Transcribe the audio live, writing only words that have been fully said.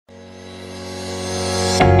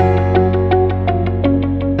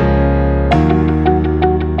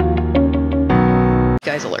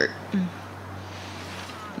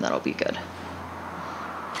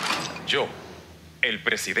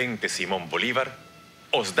presidente Simón Bolívar,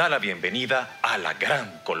 os da la bienvenida a la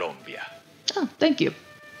Gran Colombia. Oh, thank you.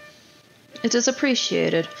 It is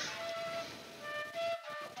appreciated.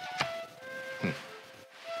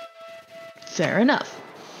 Fair enough.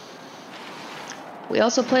 We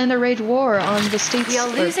also plan to wage war on the states. We are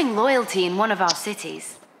losing loyalty in one of our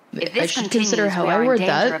cities. If this should continues, consider how we I are in word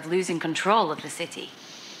danger that. of losing control of the city.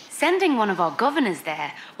 Sending one of our governors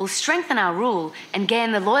there will strengthen our rule and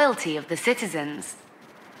gain the loyalty of the citizens.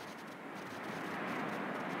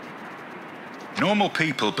 Normal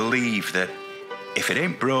people believe that if it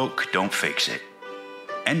ain't broke, don't fix it.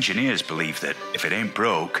 Engineers believe that if it ain't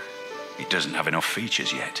broke, it doesn't have enough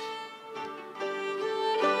features yet.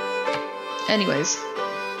 Anyways.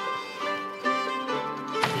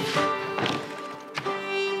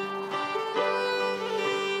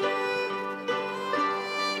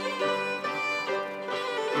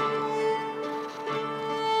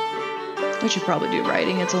 We should probably do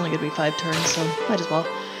writing. It's only going to be 5 turns, so might as well.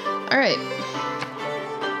 Alright.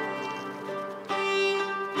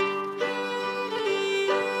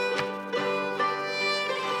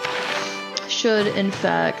 Should, in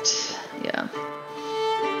fact, yeah.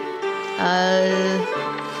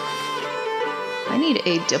 I need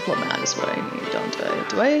a diplomat is what I need, don't I?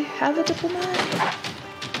 Do I have a diplomat?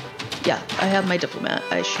 Yeah, I have my diplomat.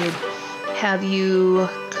 I should have you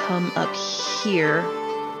come up here.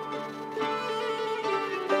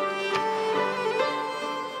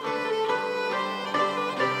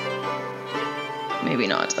 Maybe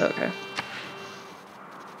not. Okay.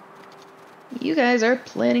 You guys are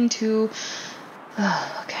planning to...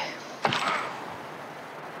 okay.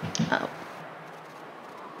 Oh.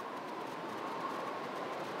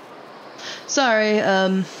 Sorry,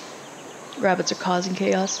 rabbits are causing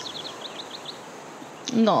chaos.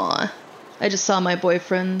 Aw. I just saw my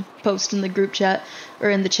boyfriend post in the group chat, or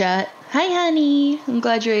in the chat. Hi, honey! I'm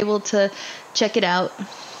glad you're able to check it out.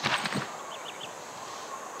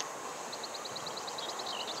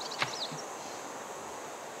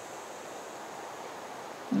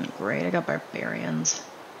 Great, I got barbarians.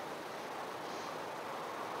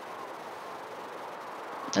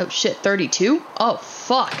 Oh shit, 32? Oh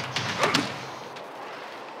fuck.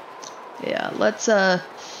 Yeah, let's Writing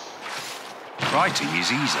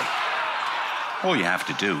is easy. All you have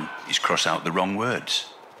to do is cross out the wrong words.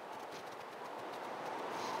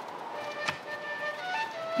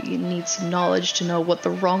 You need some knowledge to know what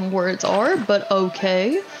the wrong words are, but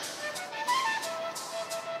okay.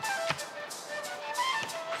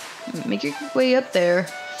 Make your way up there.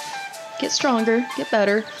 Get stronger, get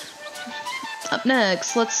better. Up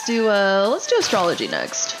next, let's do astrology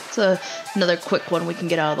next. It's another quick one we can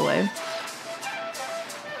get out of the way.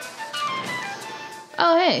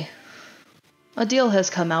 Oh hey, a deal has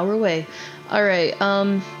come our way. All right,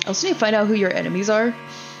 I also need to find out who your enemies are.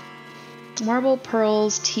 Marble,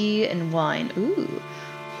 pearls, tea, and wine. Ooh,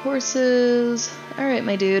 horses. All right,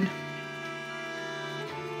 my dude.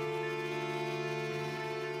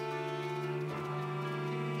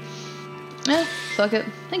 Eh, fuck it.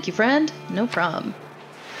 Thank you, friend. No problem.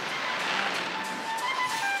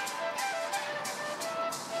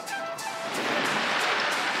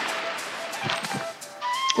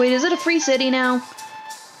 Wait, is it a free city now?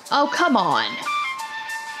 Oh, come on.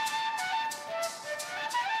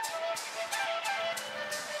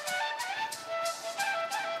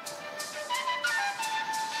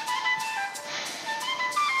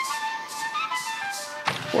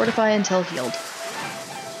 Fortify until healed.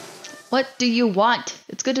 What do you want?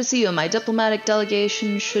 It's good to see you. My diplomatic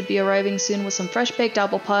delegation should be arriving soon with some fresh baked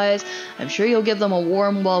apple pies. I'm sure you'll give them a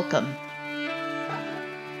warm welcome.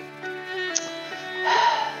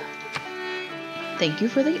 Thank you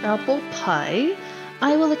for the apple pie.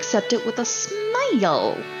 I will accept it with a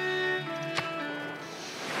smile.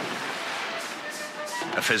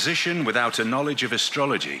 A physician without a knowledge of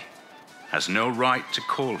astrology has no right to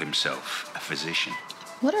call himself a physician.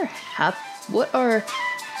 What are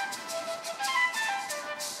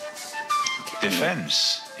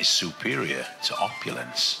Defense is superior to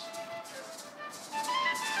opulence.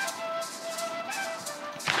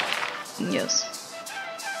 Yes.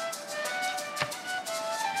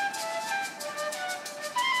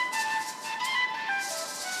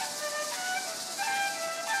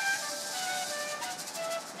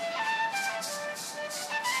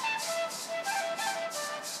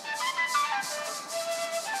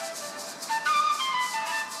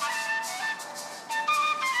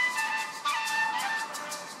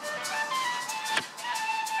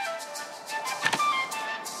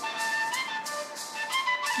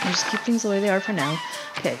 I'll just keep things the way they are for now.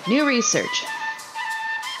 Okay, new research.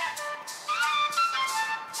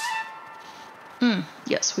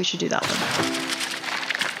 Yes, we should do that one.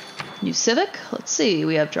 New civic. Let's see.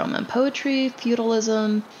 We have drama and poetry,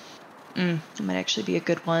 feudalism. That might actually be a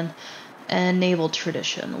good one. And naval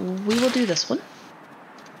tradition. We will do this one.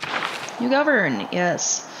 You govern.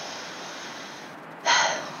 Yes.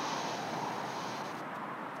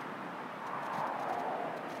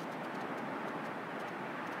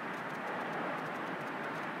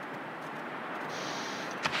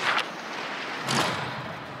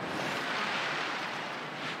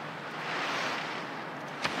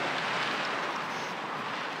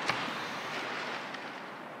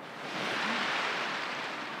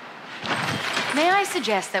 May I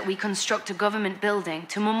suggest that we construct a government building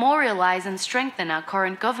to memorialize and strengthen our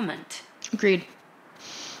current government? Agreed.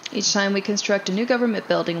 Each time we construct a new government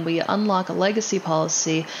building, we unlock a legacy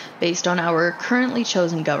policy based on our currently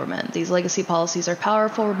chosen government. These legacy policies are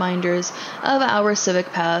powerful reminders of our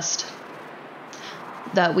civic past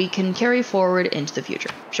that we can carry forward into the future.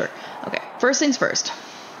 Sure. Okay, first things first.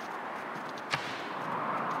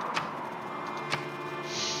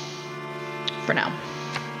 For now.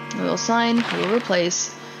 We will sign, we will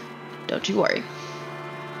replace. Don't you worry.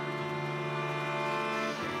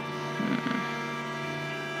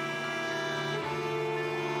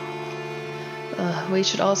 We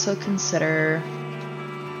should also consider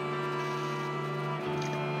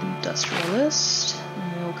industrialist.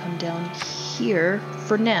 And we will come down here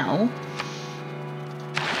for now.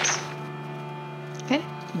 Okay,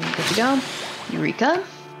 we're good to go. Eureka.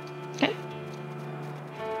 Okay.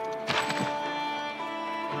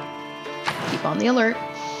 Keep on the alert.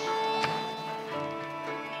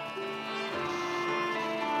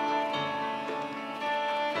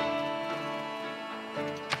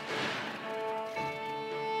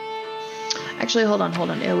 Actually, hold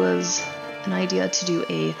on. It was an idea to do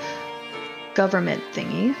a government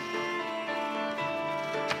thingy.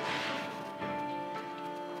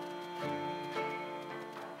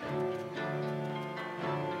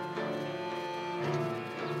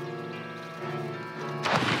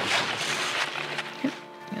 Okay,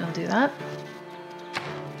 I'll do that.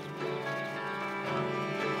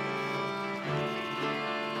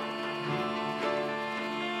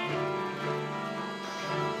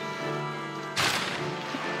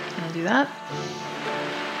 Do that.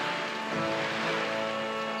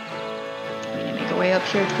 We need to make our way up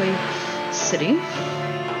here to a city.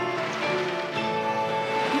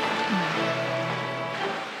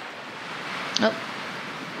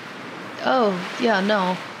 Oh, yeah,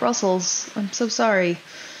 no. Brussels. I'm so sorry.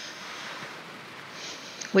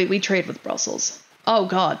 Wait, we trade with Brussels. Oh,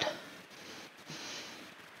 God.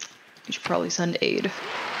 We should probably send aid.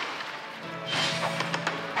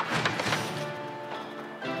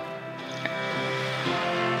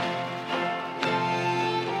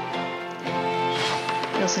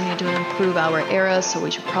 We also need to improve our era, so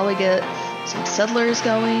we should probably get some settlers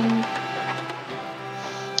going.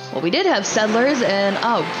 Well, we did have settlers, and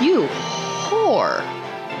oh, you whore.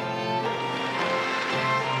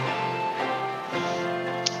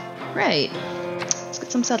 Right. Let's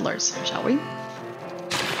get some settlers, shall we?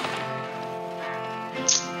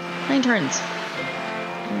 9 turns.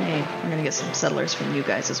 Alright, we're gonna get some settlers from you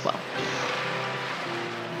guys as well.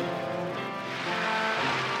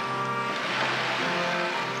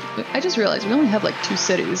 I just realized we only have like 2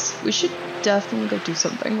 cities. We should definitely go do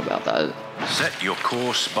something about that. Set your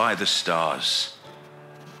course by the stars,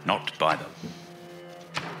 not by them.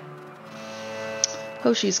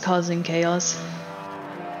 Hoshi's causing chaos.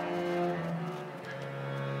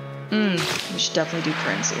 We should definitely do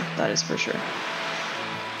currency. That is for sure.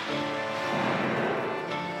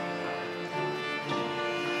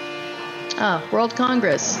 Ah, World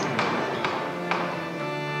Congress.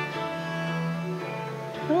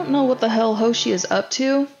 I don't know what the hell Hoshi is up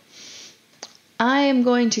to. I am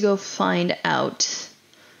going to go find out.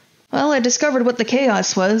 Well, I discovered what the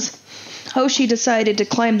chaos was. Hoshi decided to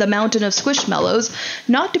climb the mountain of Squishmallows,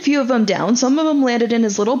 knocked a few of them down, some of them landed in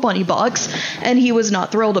his little bunny box, and he was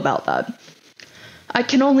not thrilled about that. I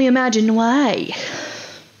can only imagine why.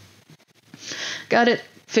 Got it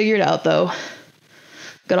figured out, though.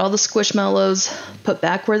 Got all the Squishmallows put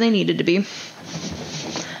back where they needed to be.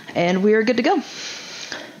 And we are good to go.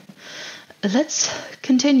 Let's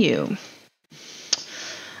continue.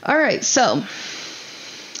 Alright, so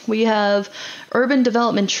we have urban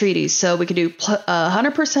development treaties. So we could do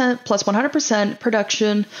 100% plus 100%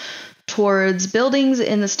 production towards buildings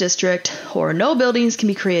in this district, or no buildings can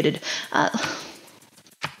be created.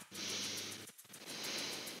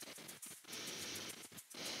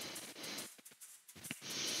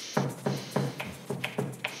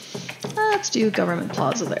 Let's do government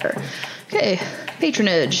plaza there. Okay,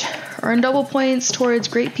 patronage. Earn double points towards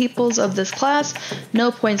great peoples of this class.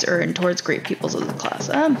 No points earned towards great peoples of the class.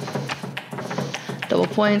 Double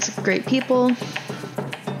points, great people.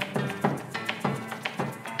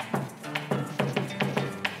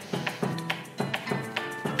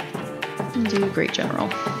 And do great general.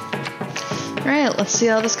 Alright, let's see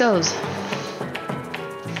how this goes.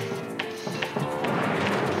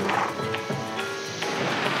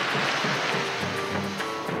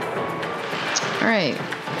 Alright.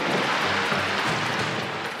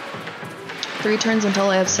 3 turns until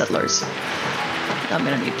I have settlers. I'm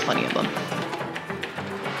gonna need plenty of them.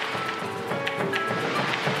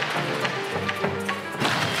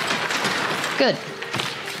 Good.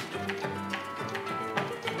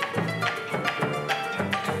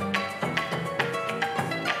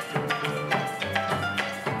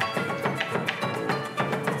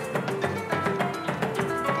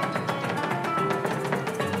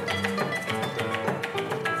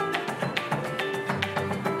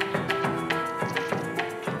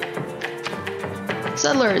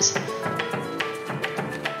 Settlers,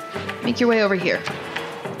 make your way over here.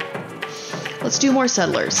 Let's do more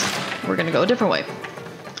settlers. We're gonna go a different way.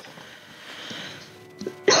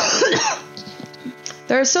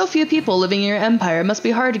 There are so few people living in your empire, it must be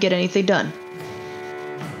hard to get anything done.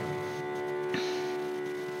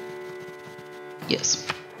 Yes.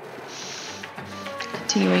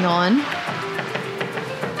 Continuing on.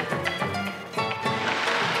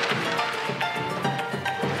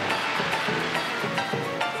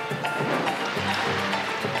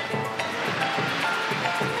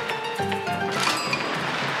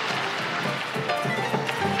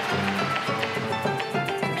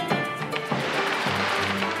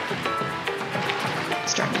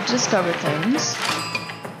 Starting to discover things.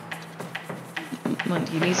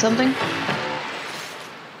 Do you need something?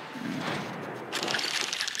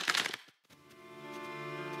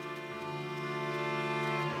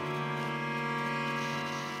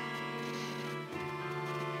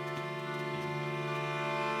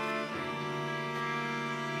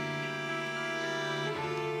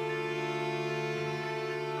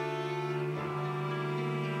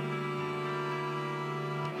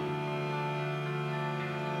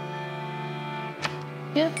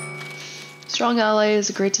 Yeah. Strong ally is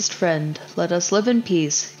the greatest friend. Let us live in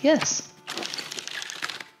peace. Yes.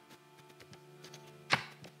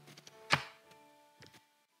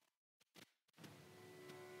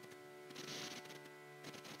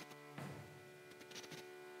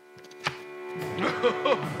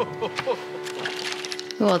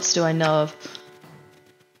 Who else do I know of?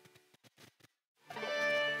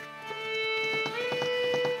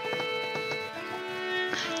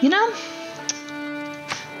 You know?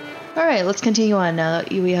 Alright, let's continue on. Now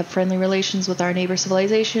that we have friendly relations with our neighbor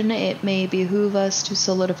civilization, it may behoove us to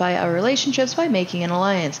solidify our relationships by making an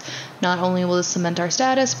alliance. Not only will this cement our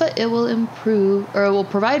status, but it will improve, or it will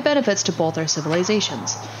provide benefits to both our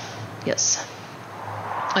civilizations. Yes.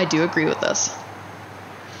 I do agree with this.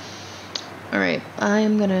 Alright,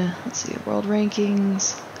 I'm gonna, let's see, world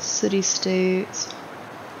rankings, city-states,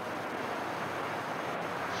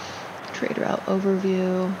 trade route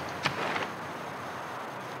overview.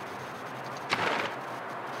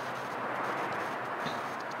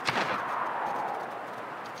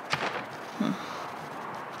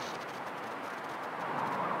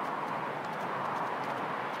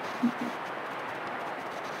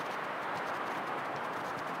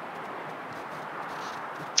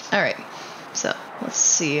 Alright, so let's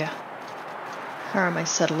see. How are my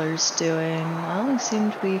settlers doing? Well, they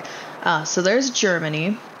seem to be... so there's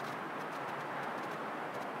Germany.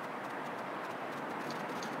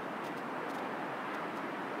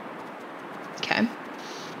 Okay.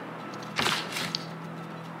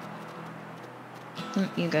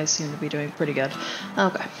 You guys seem to be doing pretty good.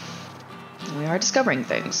 Okay. We are discovering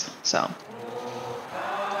things, so...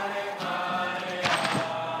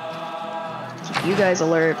 keep you guys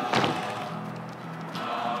alert. You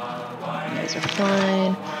guys are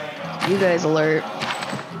fine. You guys alert.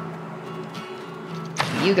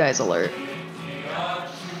 You guys alert.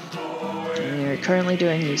 We're currently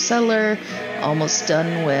doing new settler. Almost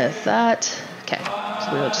done with that. Okay,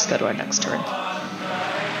 so we'll just go to our next turn.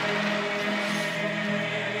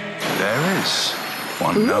 There is.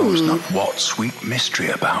 One knows not what sweet mystery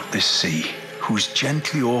about this sea, whose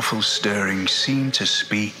gently awful stirrings seem to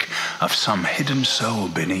speak of some hidden soul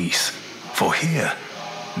beneath. For here,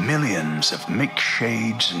 millions of mixed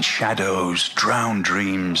shades and shadows, drowned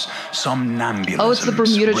dreams, somnambulisms, oh, it's the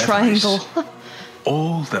Bermuda reveries, Triangle.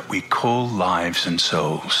 all that we call lives and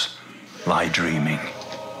souls, lie dreaming,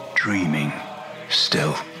 dreaming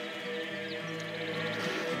still.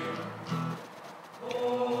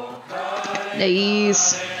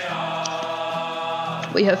 Nice.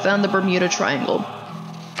 We have found the Bermuda Triangle.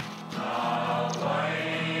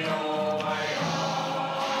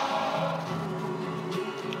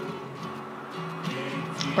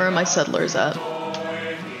 Where are my settlers at?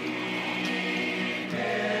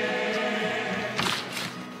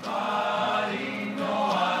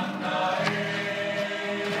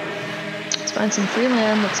 Let's find some free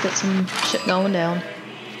land. Let's get some shit going down.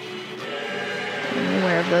 I'm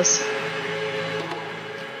aware of this.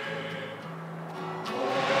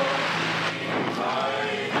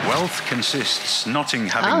 Wealth consists not in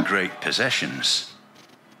having great possessions,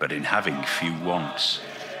 but in having few wants.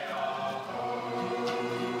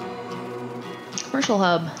 Commercial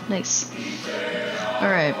hub. Nice.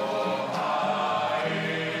 Alright.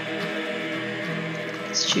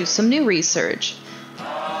 Let's choose some new research.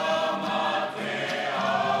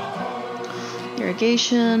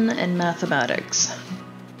 Irrigation and mathematics.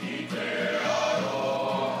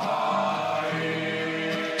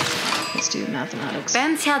 Let's do mathematics.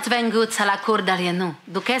 Pensiat venguts alla cour d'Arienu,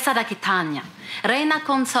 duchessa d'Aquitania, reina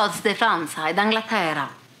consorts de Franza ed Anglaterra.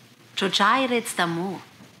 Giugiairits d'amour.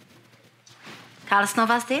 Carlos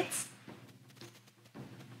Novas dates?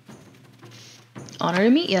 Honor to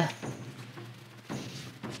meet ya.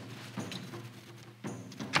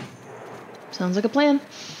 Sounds like a plan.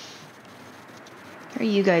 What are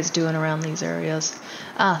you guys doing around these areas?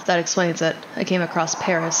 Ah, that explains it. I came across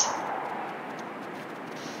Paris.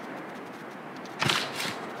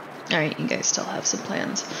 Alright, you guys still have some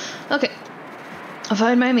plans. Okay.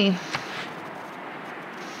 Fine by me.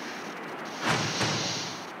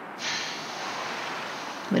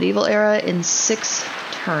 Medieval era in 6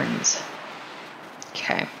 turns.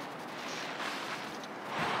 Okay.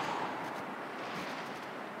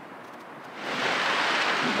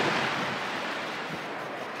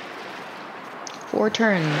 Four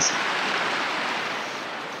turns.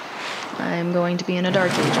 I'm going to be in a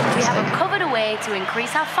dark age. We have uncovered a way to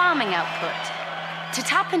increase our farming output. To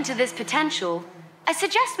tap into this potential, I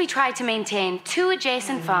suggest we try to maintain 2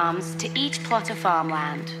 adjacent farms to each plot of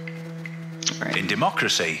farmland. Right. In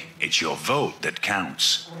democracy, it's your vote that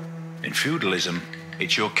counts. In feudalism,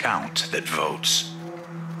 it's your count that votes.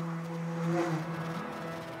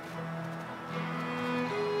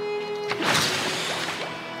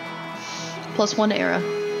 +1 era.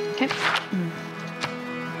 Okay.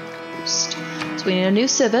 Boost. So we need a new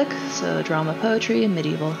civic, so drama, poetry, and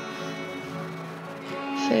medieval.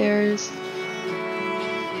 Fairs.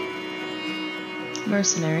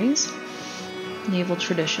 Mercenaries. Naval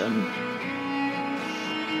tradition.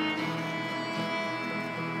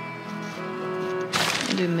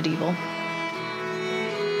 I'll do medieval.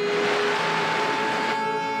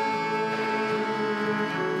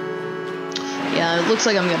 Yeah, it looks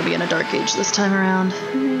like I'm gonna be in a dark age this time around.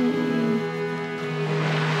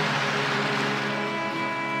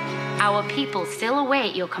 Our people still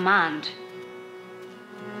await your command.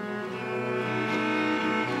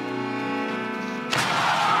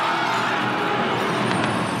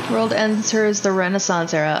 World enters the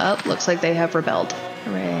Renaissance era. Oh, looks like they have rebelled.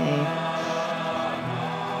 Hooray.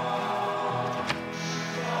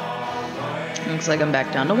 Looks like I'm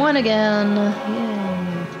back down to 1 again. Yay.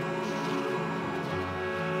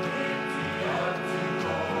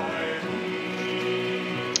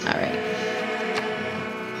 Alright.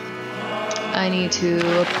 I need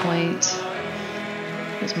to appoint...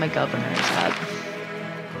 Where's my governors at?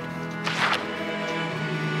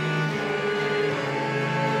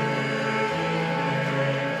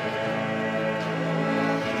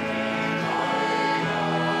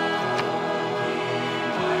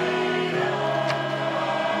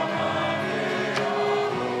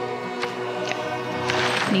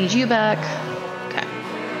 Need you back. Okay.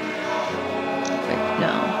 Wait,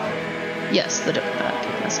 no. Yes, the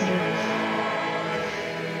diplomatic messenger.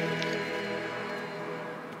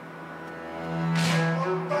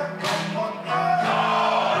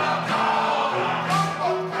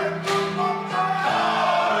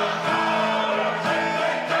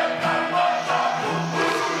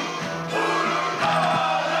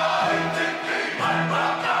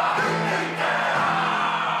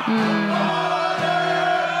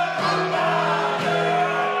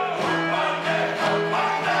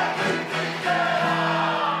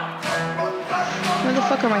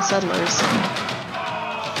 Are my settlers?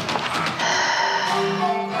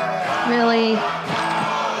 Really?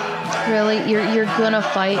 Really? You're gonna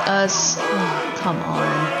fight us? Oh, come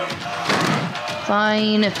on.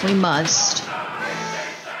 Fine, if we must.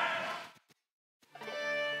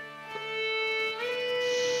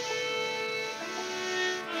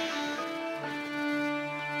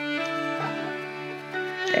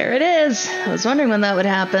 There it is. I was wondering when that would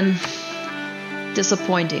happen.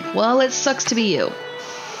 Disappointing. Well, it sucks to be you.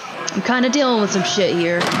 I'm kind of dealing with some shit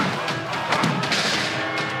here.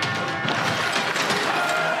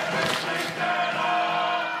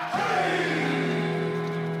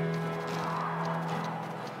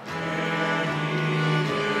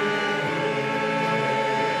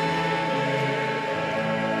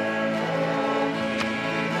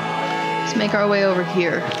 Let's make our way over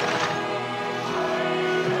here.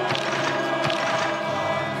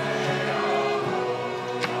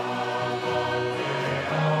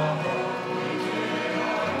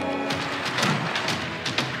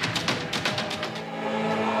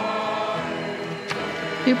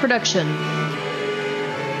 New production.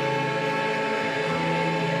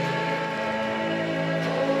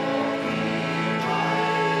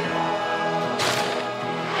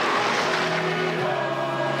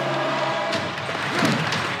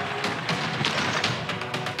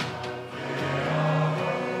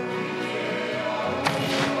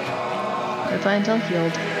 Clientele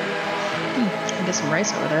field. I get some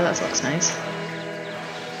rice over there. That looks nice.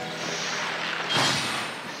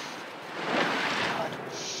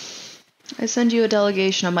 I send you a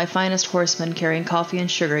delegation of my finest horsemen carrying coffee and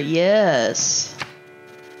sugar. Yes.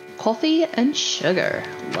 Coffee and sugar.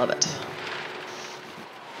 Love it.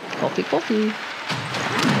 Coffee, coffee.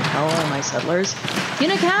 How are my settlers?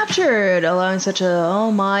 Unit captured! Allowing such a...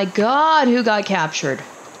 Oh my god, who got captured?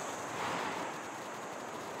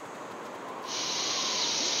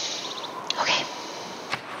 Okay.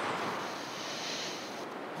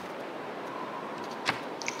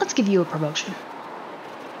 Let's give you a promotion.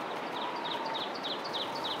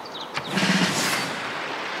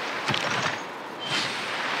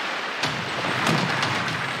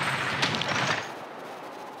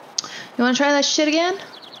 You wanna try that shit again?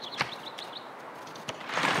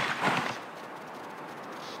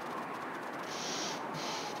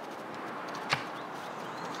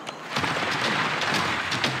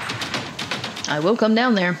 I will come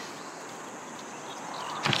down there.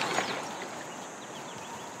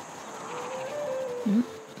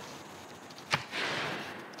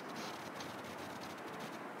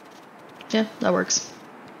 Yeah, that works.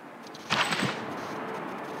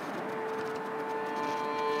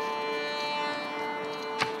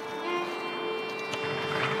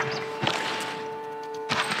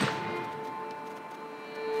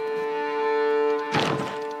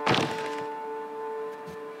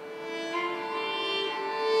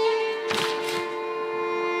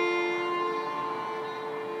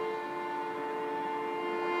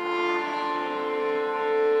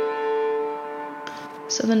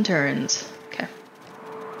 Seven turns. Okay.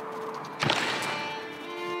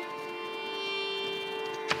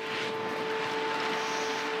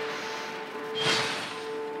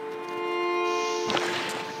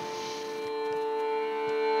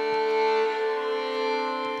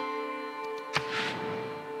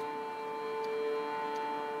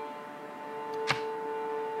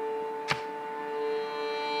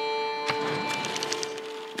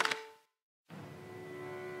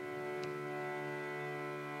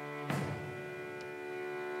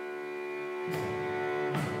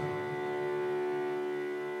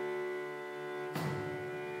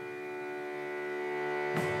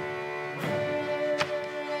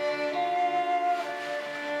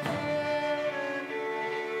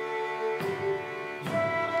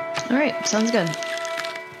 All right, sounds good.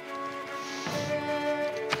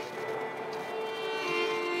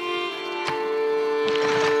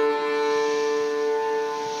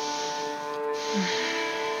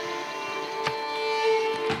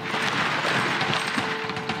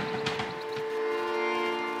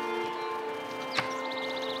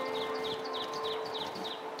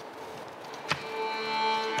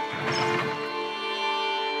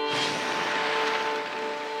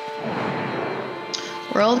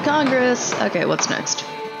 World Congress. Okay, what's next?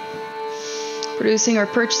 Producing or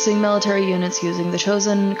purchasing military units using the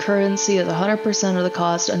chosen currency is 100% of the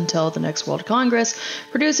cost until the next World Congress.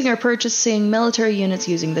 Producing or purchasing military units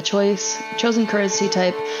using the chosen currency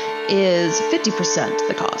type is 50%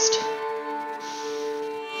 the cost.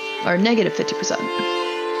 Or negative 50%.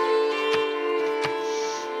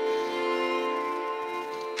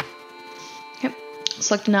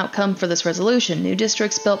 Select an outcome for this resolution. New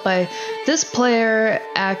districts built by this player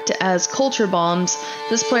act as culture bombs.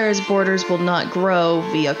 This player's borders will not grow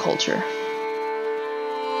via culture.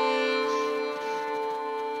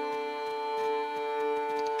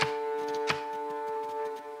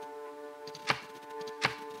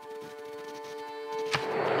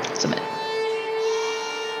 Submit.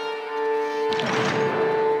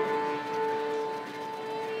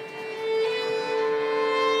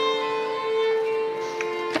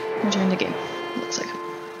 Return the game. Looks like.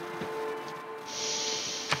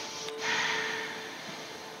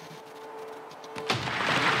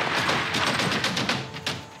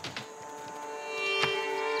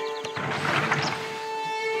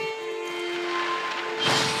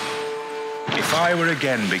 If I were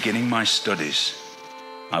again beginning my studies,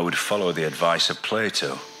 I would follow the advice of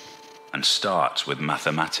Plato and start with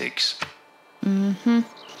mathematics. Mm-hmm.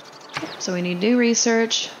 So we need new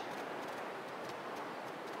research.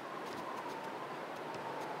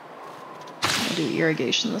 I'll do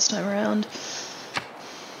irrigation this time around.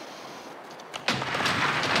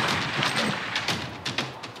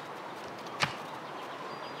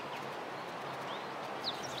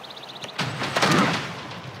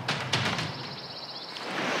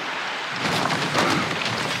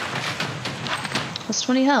 Plus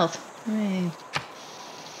 20 health. Hooray.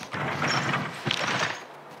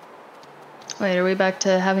 Wait, are we back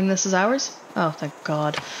to having this as ours? Oh, thank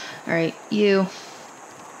God. Alright, you.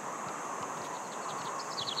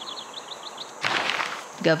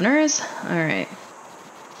 Governors? Alright.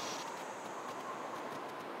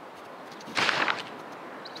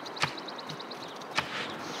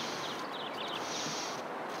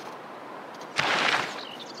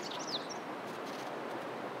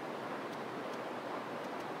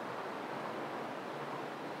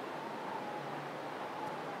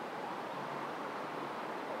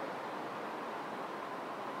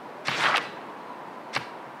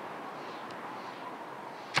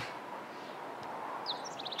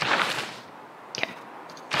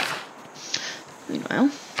 Meanwhile,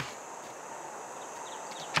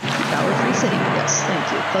 Power Free City. Yes,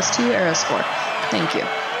 thank you. Plus 2 arrow score. Thank you.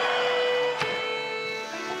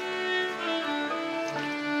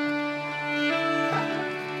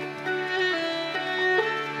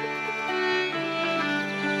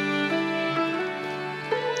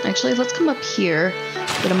 Actually, let's come up here,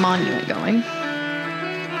 get a monument going.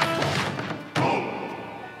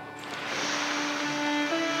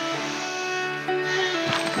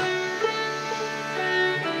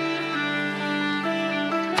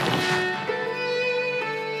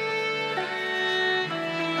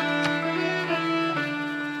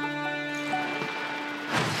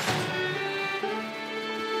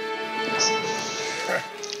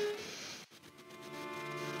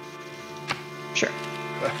 Sure.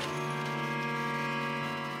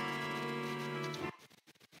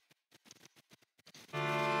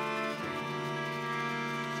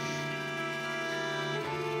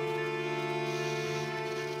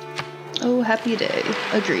 Oh, happy day.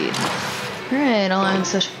 Agreed. Alright, I'll end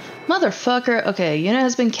such. Motherfucker. Okay, unit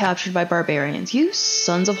has been captured by barbarians. You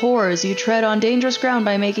sons of whores. You tread on dangerous ground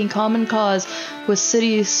by making common cause with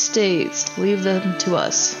city-states. Leave them to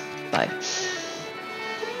us. Bye.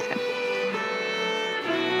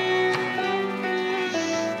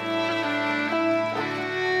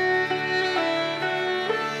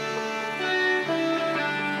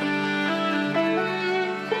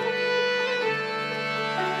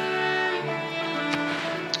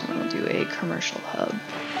 Commercial hub.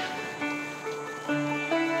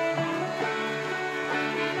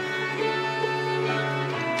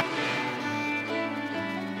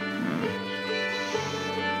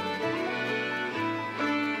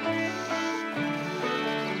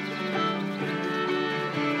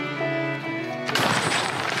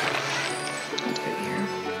 I'll do it here.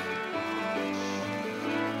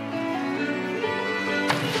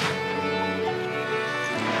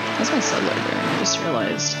 How's my settler doing? I just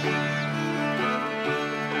realized.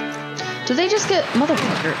 Do they just get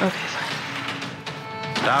motherfucker? Okay,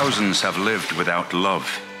 fine. Thousands have lived without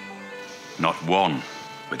love, not one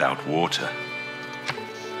without water.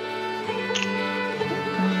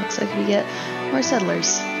 Looks like we get more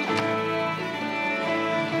settlers.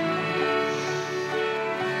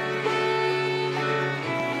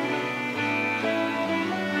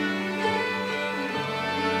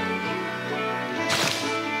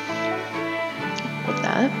 With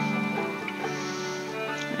that.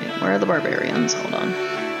 Where are the barbarians? Hold on.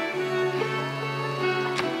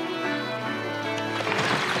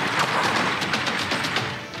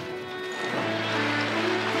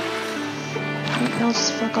 Y'all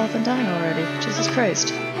just fuck off and die already. Jesus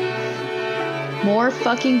Christ. More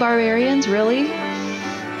fucking barbarians? Really?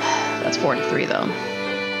 That's 43 though.